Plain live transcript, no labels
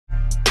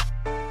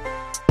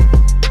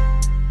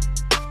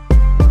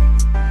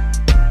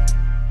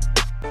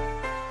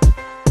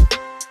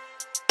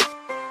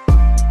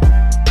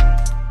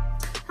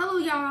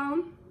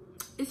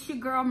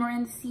girl,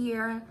 Miranda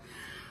Sierra.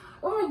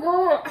 Oh my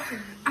God.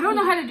 I don't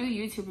know how to do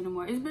YouTube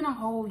anymore. It's been a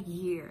whole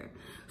year.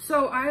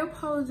 So I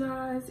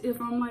apologize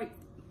if I'm like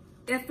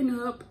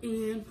effing up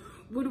and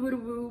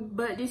woo,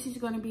 but this is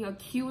going to be a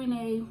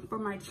Q&A for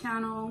my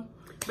channel.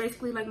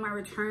 Basically like my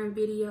return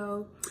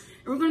video.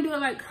 And we're going to do it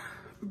like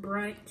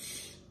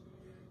brunch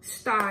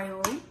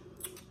style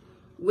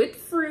with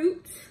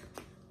fruit.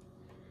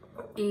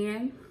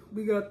 And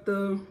we got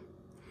the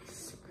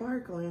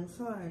sparkling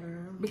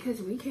cider.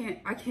 Because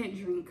I can't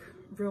drink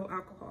real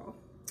alcohol.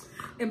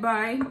 And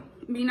by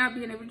me not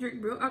being able to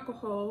drink real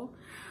alcohol,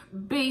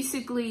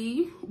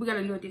 basically we got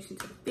a new addition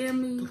to the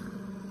family,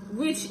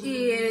 which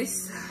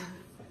is,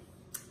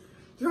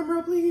 drum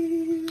roll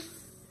please.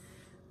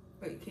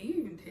 Wait, can you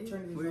even take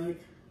it?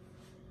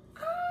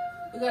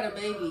 We got a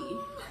baby.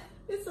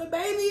 It's a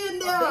baby in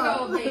there. A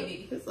big old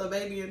baby. It's a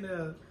baby in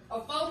there. A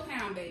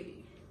 4-pound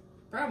baby.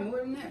 Probably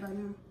more than that right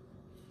now.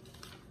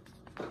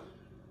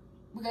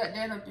 We got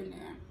that up in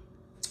there.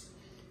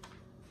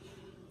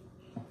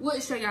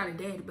 Wouldn't show y'all the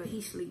daddy, but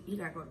he sleep. He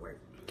gotta go to work.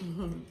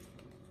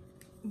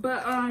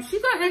 But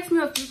she gonna ask me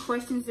a few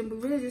questions, and we're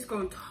really just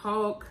gonna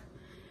talk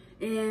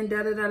and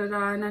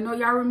da-da-da-da-da. And I know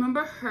y'all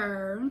remember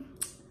her,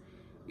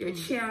 your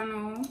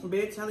channel.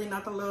 Big Telly,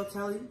 not the little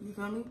Telly, you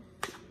feel me?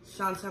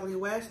 Chantelly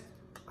West,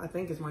 I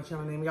think is my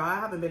channel name. Y'all, I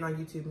haven't been on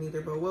YouTube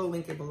neither, but we'll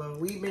link it below.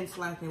 We've been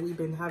slacking. We've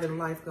been having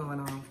life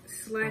going on.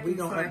 We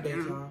gonna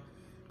update y'all.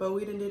 But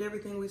we done did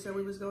everything we said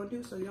we was gonna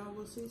do, so y'all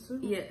will see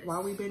soon. Yes.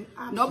 While we've been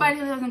absent. Nobody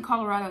lives in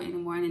Colorado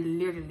anymore, and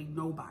literally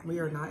nobody. We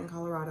are not in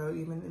Colorado,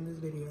 even in this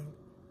video.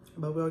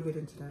 But we'll get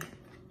into that.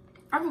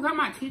 I forgot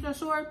my teeth are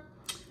sore.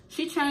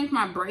 She changed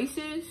my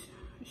braces.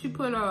 She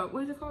put a,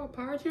 what is it called?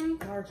 Power chain?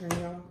 Power chain,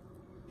 y'all.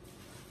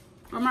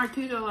 Or my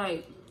teeth are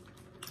like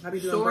I be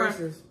doing sore.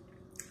 braces.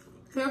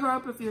 Hit her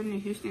up if you're in the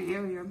Houston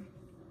area.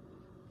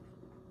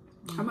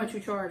 How much you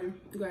charging?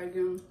 You gotta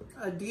give them.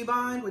 A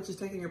debond, which is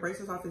taking your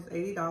braces off, is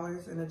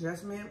 $80. An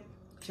adjustment,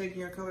 changing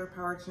your color,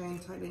 power chain,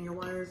 tightening your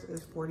wires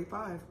is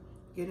 $45.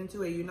 Get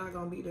into it. You're not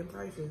gonna beat them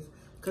prices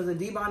because the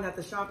debond at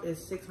the shop is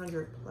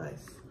 $600 plus.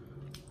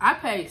 I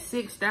paid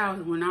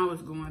 $6,000 when I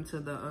was going to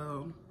the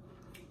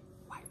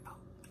White Folk.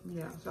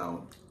 Yeah,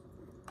 so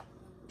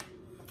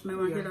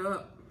maybe I hit her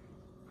up.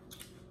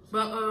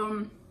 But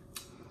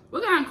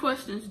what kind of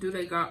questions do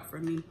they got for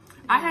me?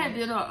 I had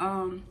did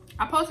a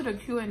I posted a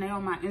Q&A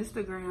on my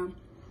Instagram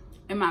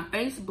and my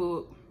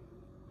Facebook,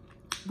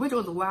 which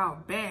was a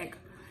while back,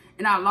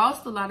 and I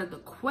lost a lot of the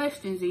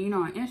questions. And you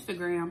know, on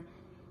Instagram,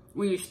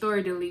 when your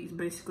story deletes,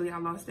 basically I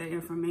lost that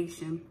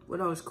information with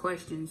those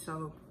questions.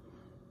 So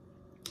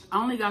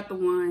I only got the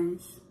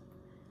ones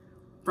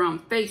from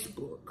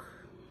Facebook.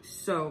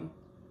 So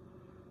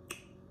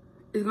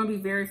it's gonna be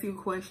very few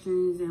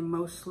questions and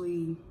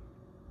mostly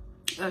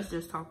us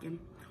just talking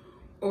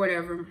or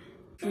whatever.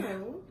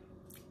 So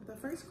the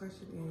first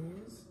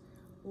question is,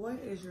 what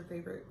is your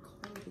favorite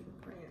clothing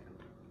brand?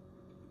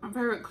 My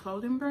favorite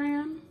clothing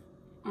brand?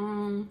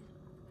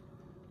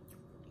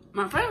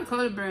 My favorite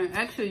clothing brand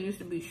actually used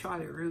to be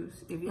Charlotte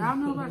Russe. If y'all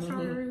know about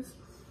Charlotte Russe,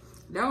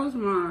 that was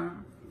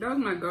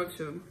my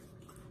go-to.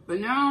 But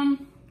now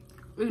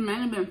it's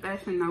mainly been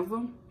Fashion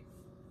Nova.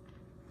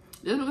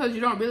 Just because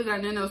you don't really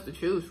got nothing else to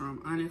choose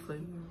from,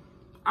 honestly.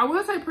 I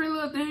will say Pretty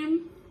Little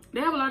Thing. They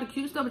have a lot of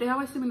cute stuff, but they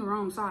always send me the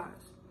wrong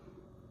size.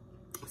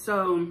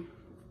 So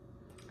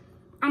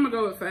I'm gonna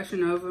go with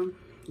Fashion Nova.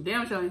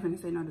 Damn sure I ain't finna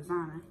say no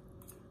designer,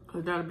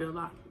 cause that'll be a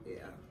lot.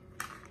 Yeah.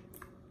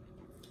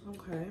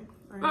 Okay.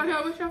 Oh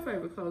yeah, what's your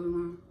favorite clothing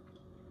line?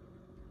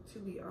 To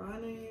be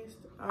honest,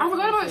 I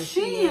forgot about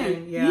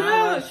Shein.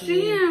 Yeah,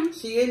 Shein.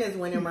 Shein is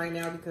winning right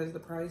now because the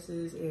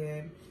prices,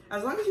 and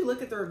as long as you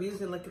look at the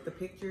reviews and look at the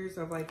pictures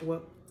of like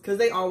what, because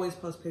they always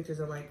post pictures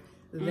of like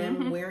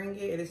them wearing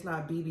it, and it's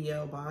not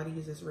BBL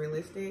bodies, it's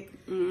realistic.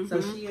 So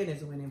Shein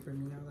is winning for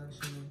me. I love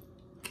Shein.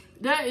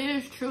 That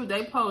is true.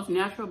 They post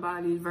natural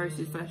bodies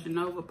versus Fashion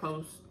Nova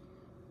posts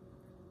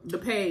the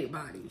paid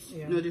bodies.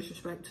 Yeah. No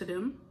disrespect to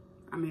them.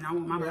 I mean, I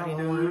want my body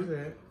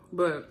done.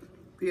 But,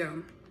 yeah.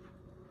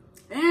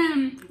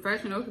 And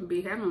Fashion Nova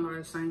be having a lot of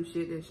the same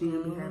shit that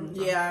Shein be having.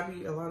 Yeah, I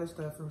be a lot of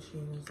stuff from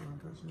Shein is on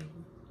Fashion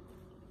Nova.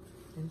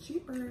 And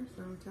cheaper,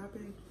 so tap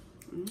in.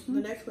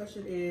 The next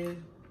question is,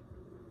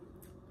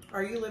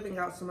 are you living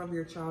out some of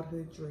your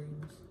childhood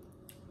dreams?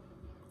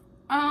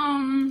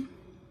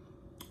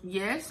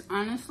 Yes,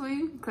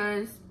 honestly,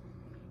 because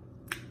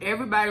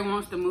everybody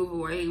wants to move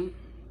away.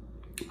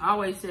 I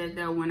always said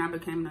that when I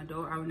became an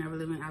adult, I would never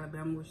live in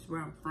Alabama, which is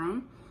where I'm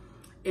from.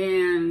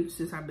 And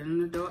since I've been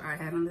an adult, I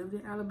haven't lived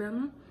in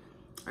Alabama.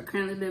 I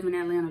currently live in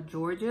Atlanta,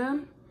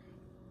 Georgia.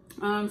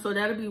 So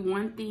that'll be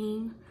one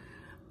thing.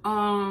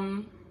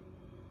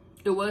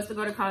 It was to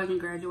go to college and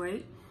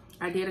graduate.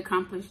 I did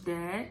accomplish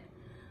that.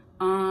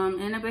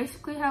 And I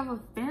basically have a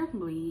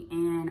family,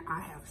 and I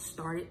have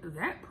started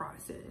that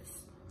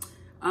process.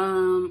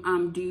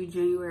 I'm due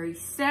January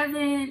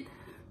 7th.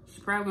 She's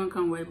probably gonna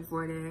come way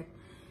before that.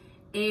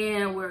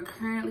 And we're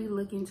currently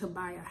looking to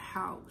buy a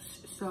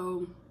house.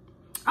 So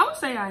I would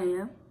say I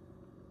am.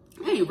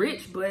 I ain't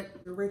rich, but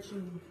you're rich.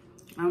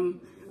 I'm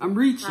I'm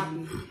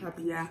reaching.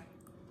 Happy. Yeah.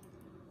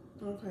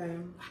 Okay.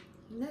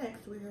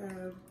 Next, we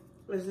have,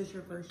 is this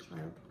your first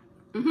child?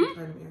 Mm-hmm.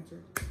 Kind of answer.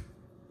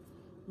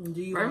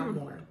 Do you want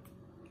more?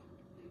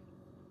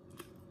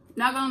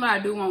 Not gonna lie, I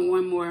do want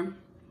one more.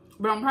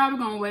 But I'm probably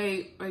gonna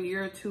wait a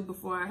year or two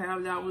before I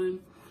have that one.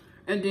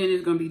 And then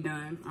it's gonna be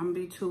done. I'm gonna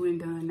be 2 and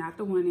done, not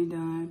the 1 and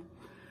done.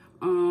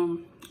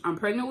 I'm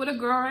pregnant with a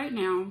girl right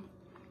now.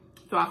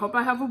 So I hope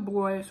I have a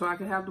boy so I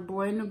can have the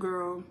boy and the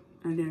girl.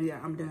 And then, yeah,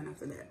 I'm done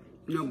after that.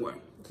 No more.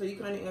 So you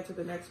kind of answered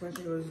the next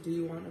question. Was, do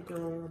you want a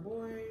girl or a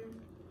boy?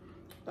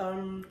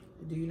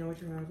 Do you know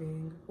what you're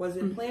having? Was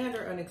it planned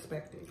or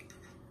unexpected?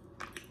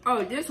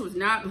 Oh, this was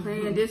not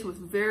planned. This was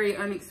very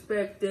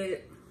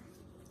unexpected.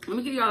 Let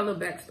me give y'all a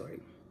little backstory.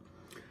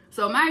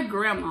 So my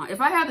grandma,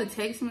 if I have the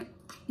text,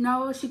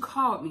 no, she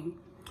called me.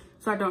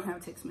 So I don't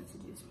have text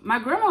messages. My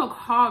grandma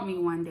called me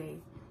one day.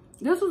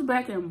 This was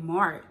back in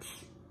March.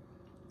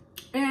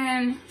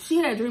 And she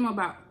had a dream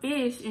about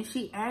fish. And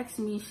she asked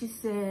me, she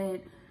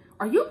said,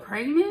 are you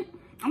pregnant?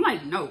 I'm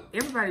like, no.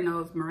 Everybody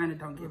knows Miranda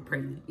don't get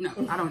pregnant. No,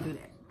 I don't do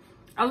that.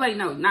 I was like,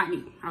 no, not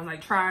me. I was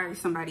like, try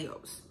somebody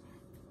else.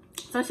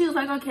 So she was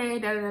like, okay,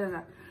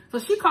 da-da-da-da. So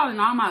she calling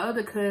all my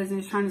other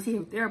cousins trying to see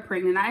if they're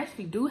pregnant. I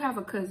actually do have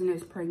a cousin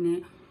that's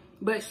pregnant,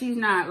 but she's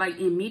not like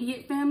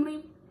immediate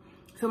family.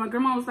 So my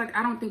grandma was like,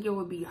 I don't think it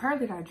would be her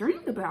that I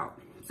dreamed about.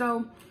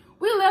 So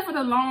we left it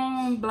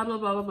alone, blah, blah,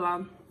 blah, blah,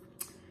 blah.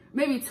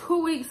 Maybe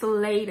 2 weeks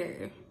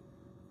later,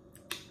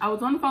 I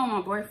was on the phone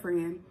with my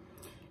boyfriend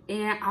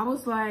and I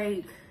was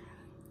like,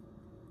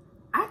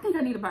 I think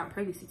I need to buy a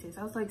pregnancy test.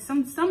 I was like,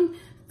 some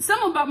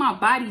about my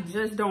body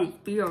just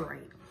don't feel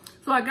right.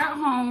 So I got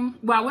home.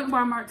 Well, I went to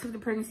Walmart, took the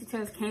pregnancy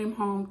test, came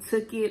home,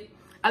 took it.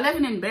 I left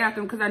it in the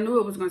bathroom because I knew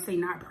it was going to say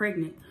not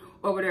pregnant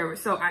or whatever.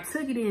 So I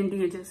took it in and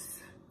then just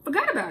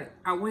forgot about it.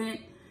 I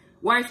went,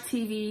 watched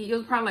TV. It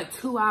was probably like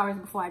 2 hours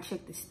before I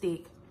checked the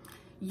stick.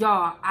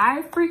 Y'all,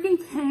 I freaking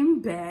came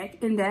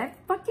back and that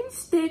fucking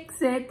stick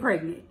said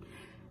pregnant.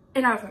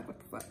 And I was like, what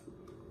the fuck?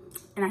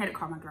 And I had to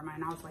call my grandma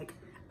and I was like,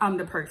 I'm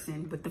the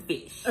person with the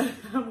fish.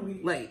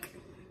 Like,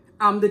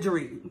 I'm the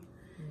dream.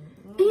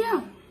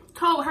 Yeah.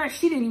 Told her,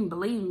 she didn't even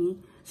believe me.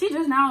 She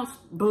just now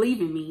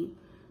believing me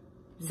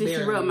since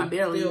she rubbed my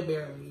belly. Still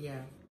barely,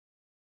 yeah.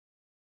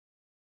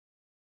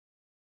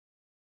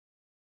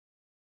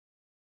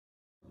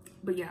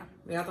 But yeah.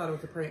 Yeah, I thought it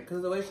was a prank.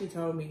 Because the way she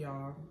told me,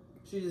 y'all,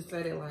 she just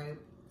said it like,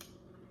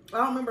 I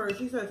don't remember.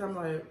 She said something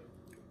like,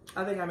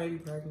 I think I may be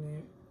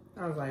pregnant.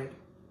 I was like,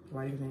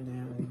 why do you think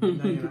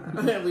that? No, you're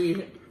not. We,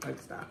 like,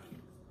 stop.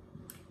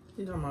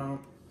 She's talking about,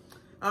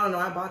 I don't know,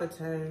 I bought a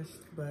test,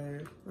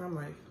 but I'm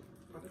like,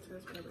 bought a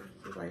test, whatever.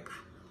 She's like,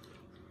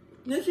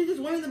 then she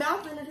just went in the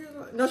bathroom and she was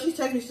like, no, she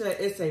texted me, she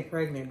said, it say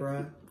pregnant,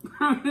 bruh.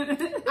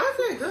 I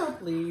said, girl,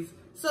 please.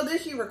 So then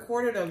she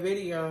recorded a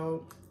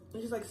video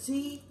and she's like,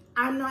 see,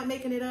 I'm not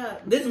making it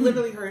up. This is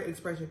literally her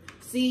expression.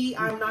 See,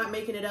 I'm not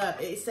making it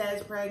up. It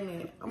says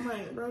pregnant. I'm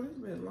like, bro, this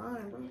bitch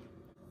lying, bro.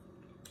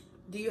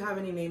 Do you have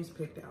any names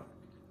picked out?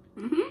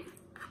 Mm-hmm.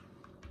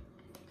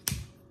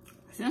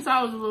 Since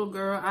I was a little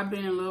girl, I've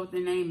been in love with the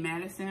name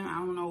Madison. I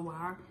don't know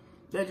why.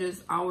 That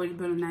just always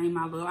been a name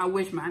I love. I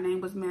wish my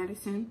name was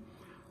Madison.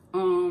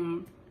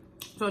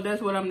 So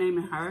that's what I'm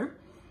naming her.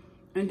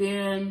 And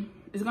then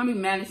it's gonna be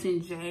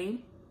Madison J.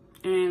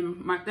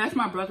 And that's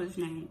my brother's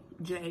name,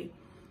 Jay.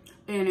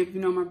 And if you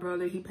know my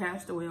brother, he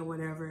passed away or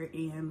whatever.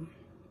 And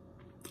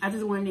I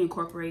just wanted to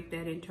incorporate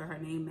that into her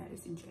name,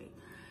 Madison J.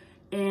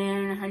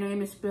 And her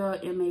name is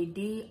spelled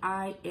M-A-D-I-S-Y-N,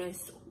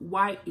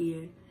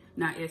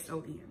 not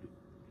S-O-N.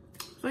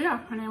 So yeah,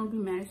 her name will be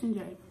Madison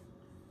J.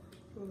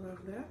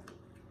 Love that.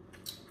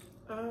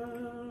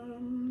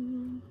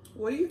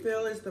 What do you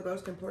feel is the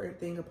most important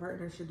thing a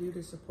partner should do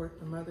to support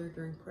the mother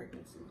during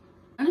pregnancy?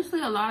 Honestly,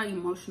 a lot of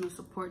emotional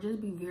support.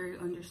 Just be very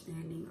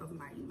understanding of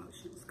my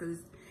emotions, because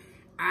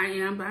I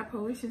am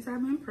bipolar since I've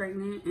been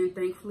pregnant, and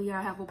thankfully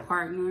I have a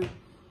partner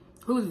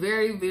who's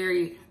very,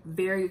 very,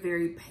 very,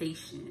 very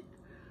patient.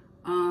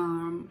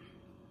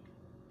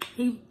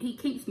 He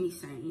keeps me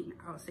sane,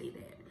 I'll say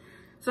that.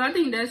 So I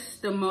think that's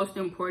the most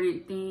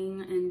important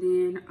thing. And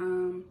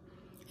then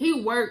he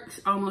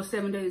works almost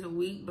 7 days a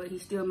week, but he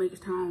still makes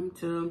time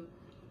to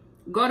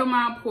go to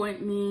my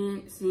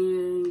appointments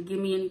and give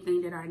me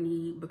anything that I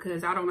need,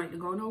 because I don't like to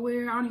go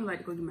nowhere. I don't even like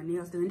to go get my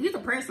nails done. These are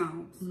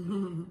press-ons.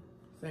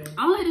 I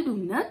don't like to do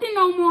nothing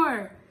no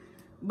more.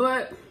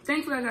 But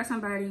thankfully I got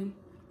somebody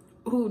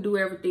who do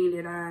everything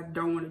that I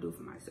don't want to do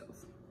for myself.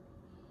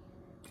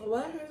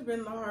 What has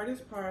been the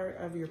hardest part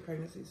of your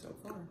pregnancy so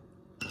far?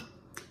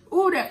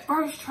 Oh, that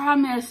first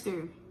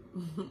trimester.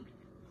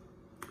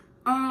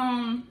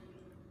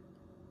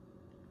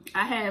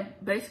 I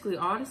had basically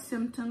all the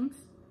symptoms.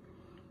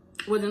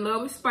 Was in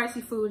love with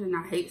spicy food, and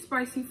I hate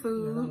spicy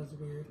food. Yeah, that was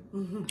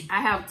weird.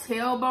 I have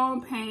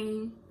tailbone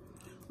pain,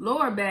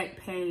 lower back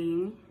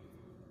pain.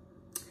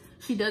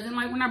 She doesn't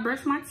like when I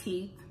brush my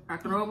teeth. I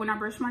throw up when I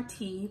brush my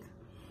teeth.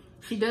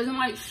 She doesn't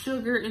like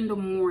sugar in the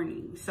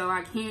morning, so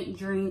I can't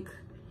drink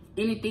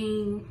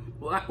anything.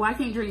 Well, I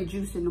can't drink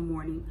juice in the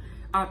morning.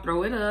 I'll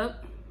throw it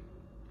up.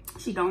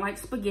 She don't like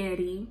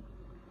spaghetti.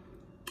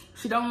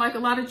 She don't like a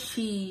lot of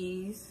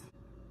cheese.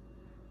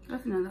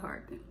 That's another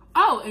hard thing.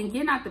 Oh, and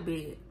getting out the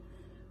bed.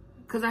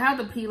 Because I have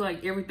to pee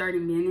like every 30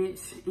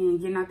 minutes. And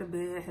getting out the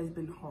bed has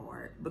been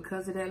hard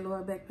because of that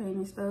lower back pain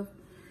and stuff.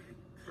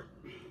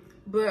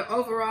 But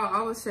overall,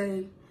 I would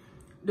say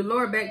the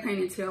lower back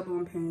pain and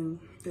tailbone pain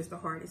is the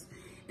hardest.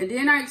 And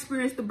then I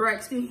experienced the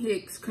Braxton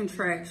Hicks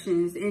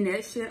contractions. And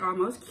that shit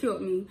almost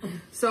killed me.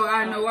 So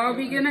I know I'll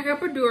be getting an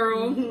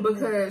epidural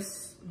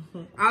because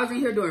I was in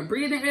here doing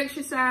breathing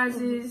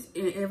exercises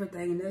and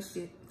everything. And that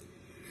shit,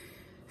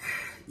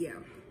 yeah,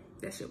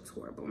 that shit was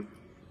horrible.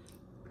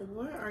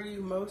 What are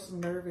you most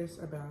nervous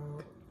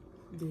about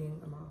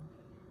being a mom?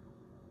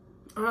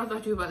 Oh, I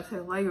thought you were about to say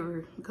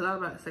labor because I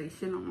was about to say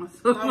shit on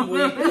myself.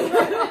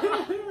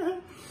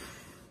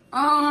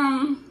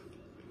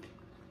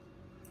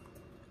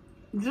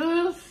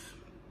 Just,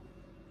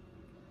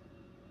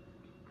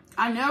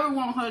 I never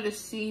want her to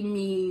see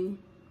me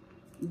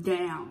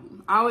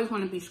down. I always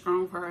want to be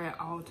strong for her at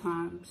all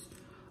times.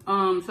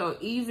 So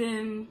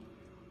even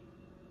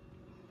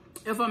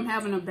if I'm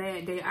having a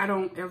bad day, I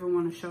don't ever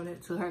want to show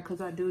that to her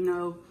because I do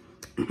know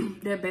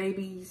that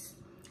babies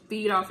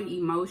feed off of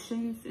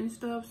emotions and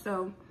stuff.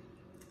 So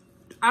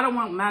I don't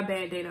want my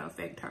bad day to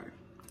affect her.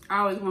 I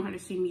always want her to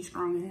see me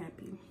strong and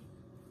happy.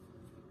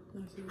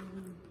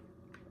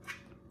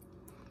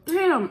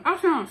 Damn, I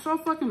sound so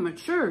fucking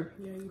mature.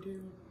 Yeah, you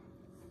do.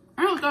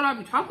 I never thought I'd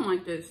be talking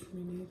like this.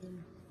 Me neither.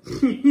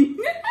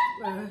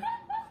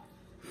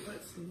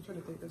 Let's see. I'm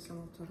trying to think of some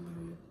off the top of my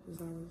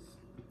head.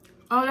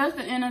 Oh, that's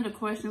the end of the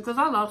question because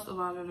I lost a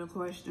lot of the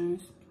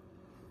questions.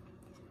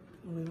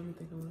 Wait, let me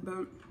think of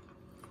one.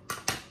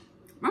 But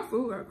my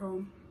food got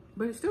cold,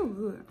 but it's still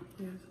good.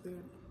 Yeah, it's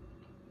good.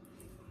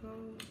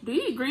 Do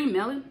you eat green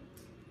melon?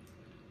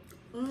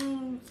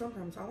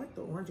 Sometimes. I like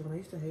the orange one. I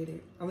used to hate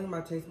it. I think my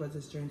taste buds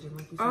is changing,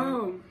 like you said.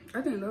 Oh, I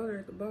think those are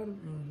at the bottom.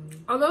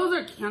 Oh, those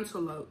are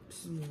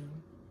cantaloupes. Yeah.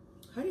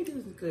 Honeydew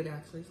is good,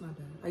 actually. It's not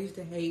bad. I used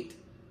to hate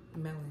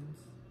melons,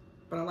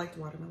 but I liked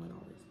watermelon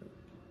always. But...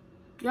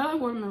 yeah, I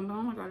like watermelon, but I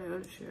don't like all that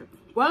other shit.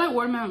 Well, I like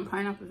watermelon,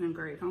 pineapples, and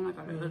grapes. I don't like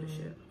all that other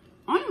shit.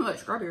 I don't even like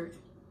strawberries.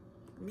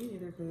 Me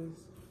either, because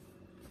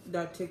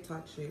that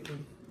TikTok shit,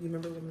 when you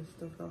remember when the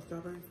stuff about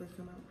strawberries first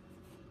came out?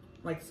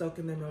 Like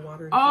soaking them in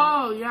water.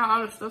 Oh, yeah,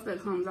 all the stuff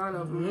that comes out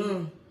of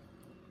them.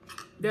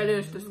 That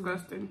is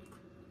disgusting.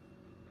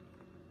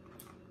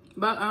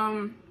 But,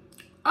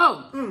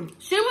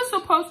 she was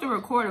supposed to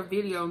record a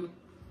video.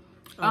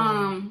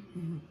 I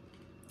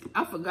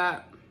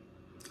forgot.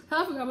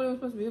 I forgot what it was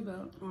supposed to be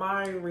about.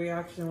 My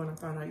reaction when I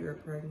found out you were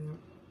pregnant.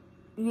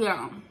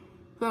 Yeah.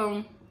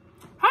 So,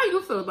 how do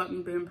you feel about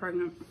me being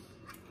pregnant?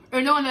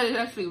 And knowing that it's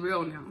actually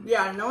real now.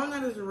 Yeah, knowing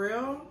that it's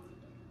real.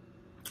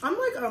 I'm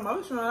like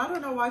emotional. I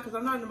don't know why, because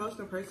I'm not an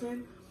emotional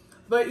person.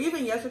 But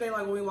even yesterday,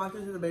 like when we walked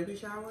into the baby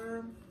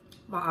shower,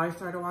 my eyes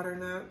started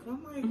watering up.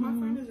 I'm like, my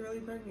friend is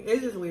really pregnant.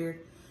 It's just weird.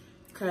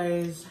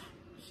 Because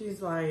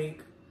she's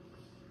like,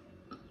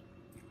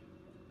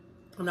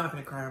 I'm not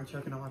going to cry. I'm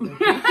choking on my baby.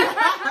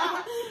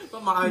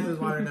 But my eyes is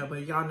watering up.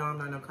 But y'all know I'm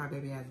not no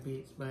crybaby ass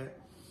bitch. But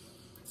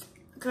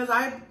because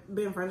I've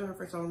been friends with her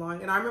for so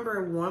long. And I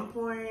remember at one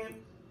point,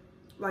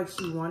 like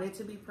she wanted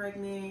to be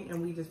pregnant and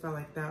we just felt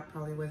like that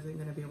probably wasn't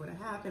going to be able to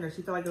happen, or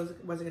she felt like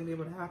it wasn't going to be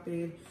able to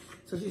happen.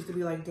 So she used to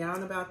be like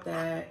down about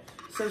that.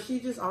 So she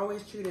just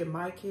always treated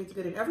my kids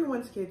good and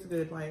everyone's kids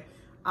good. Like,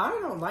 I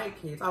don't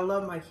like kids. I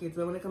love my kids,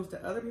 but when it comes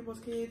to other people's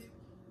kids,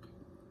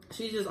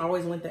 she just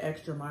always went the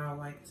extra mile,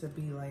 like to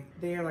be like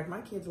there. Like my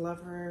kids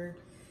love her.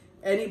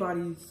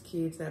 Anybody's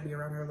kids that be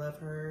around her love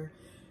her.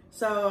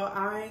 So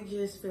I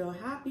just feel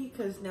happy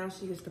because now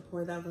she gets to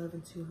pour that love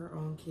into her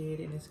own kid,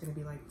 and it's going to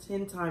be like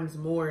 10 times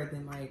more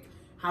than like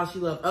how she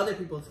loved other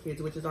people's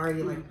kids, which is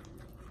already like,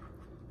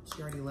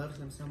 she already loves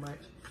them so much.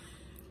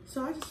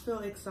 So I just feel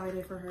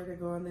excited for her to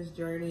go on this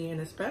journey,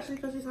 and especially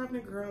because she's having a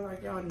girl.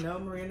 Like y'all know,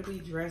 Miranda be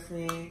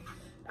dressing.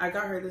 I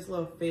got her this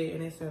little fit,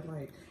 and it said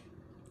like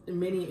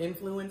mini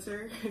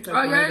influencer.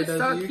 Oh yeah, it's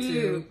so YouTube.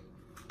 Cute.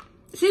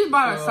 She's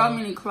bought her so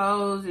many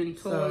clothes and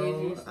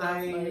toys and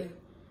stuff.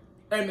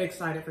 I'm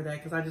excited for that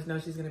because I just know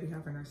she's going to be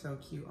having her so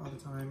cute all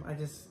the time.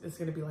 It's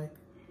going to be like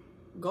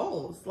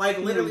goals. Like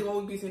literally what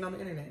we'd be seeing on the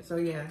internet. So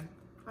yeah,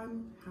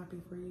 I'm happy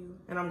for you.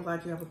 And I'm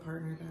glad you have a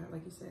partner that,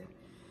 like you said,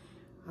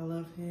 I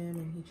love him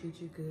and he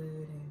treats you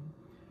good. And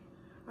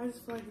I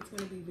just feel like it's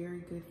going to be very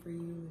good for you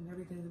and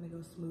everything's going to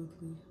go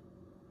smoothly.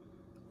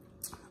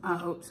 I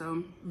hope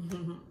so.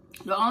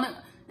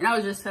 And I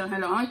was just telling her,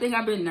 the only thing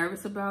I've been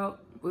nervous about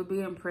with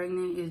being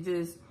pregnant is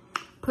just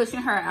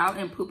pushing her out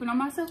and pooping on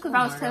myself. Because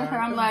I was telling her,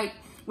 I'm like,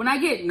 when I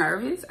get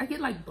nervous, I get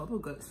like bubble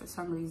guts for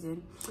some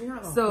reason.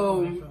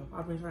 So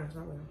I've been trying to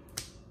stop with.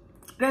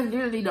 That's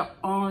literally the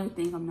only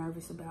thing I'm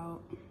nervous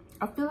about.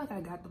 I feel like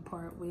I got the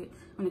part with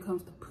when it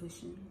comes to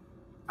pushing.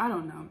 I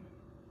don't know.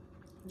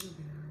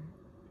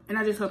 And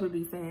I just hope it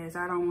be fast.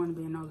 I don't want to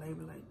be in no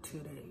labor like 2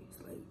 days.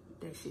 Like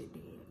that shit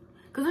did.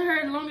 Because I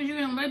heard as long as you're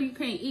in labor, you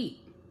can't eat.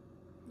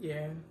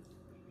 Yeah.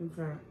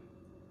 Okay.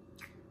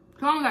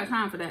 So I don't got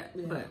time for that.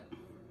 Yeah. But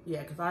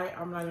Yeah, because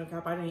I'm not gonna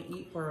cap, I didn't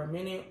eat for a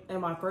minute.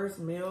 And my first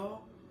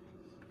meal,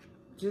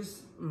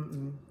 just,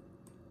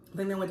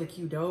 Then they went to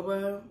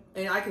Qdoba.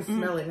 And I can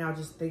smell it now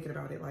just thinking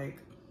about it. Like,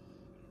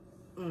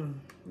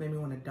 made me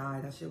want to die.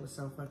 That shit was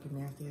so fucking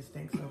nasty. It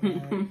stinks so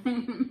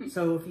bad.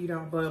 So if you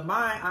don't, but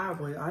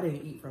I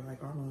didn't eat for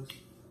like almost,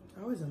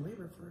 I was in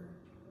labor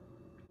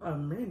for a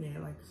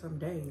minute, like some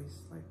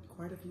days, like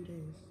quite a few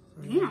days.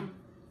 So, yeah.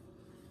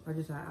 I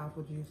just had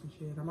apple juice and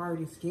shit. I'm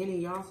already skinny,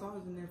 y'all, so I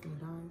was in there from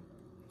the die.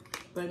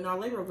 But no,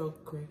 labor will go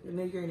quick. And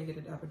then you're gonna get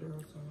an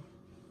epidural, so.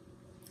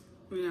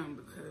 Yeah,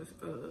 because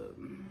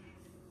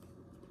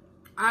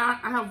I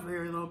have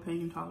very low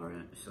pain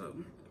tolerance, so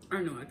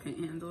I know I can't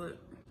handle it.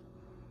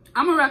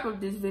 I'm gonna wrap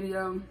up this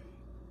video.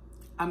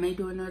 I may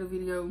do another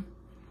video.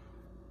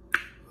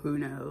 Who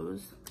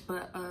knows?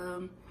 But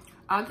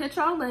I'll catch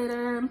y'all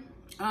later.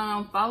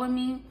 Follow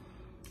me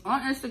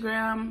on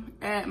Instagram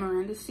at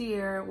Miranda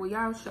Sierra. Well,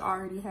 y'all should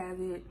already have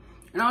it.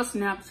 And on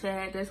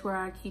Snapchat, that's where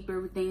I keep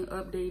everything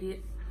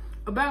updated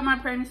about my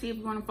pregnancy. If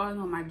you want to follow me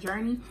on my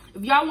journey,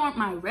 if y'all want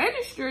my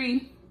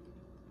registry,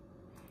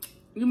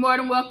 you're more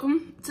than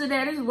welcome to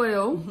that as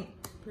well.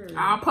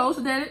 I'll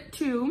post that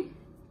too.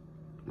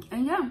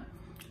 And yeah,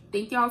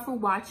 thank y'all for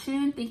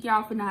watching. Thank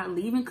y'all for not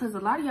leaving, because a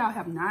lot of y'all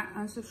have not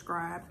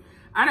unsubscribed.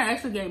 I done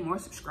actually gained more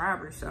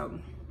subscribers, so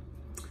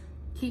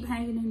keep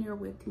hanging in there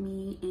with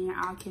me, and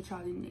I'll catch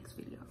y'all in the next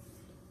video.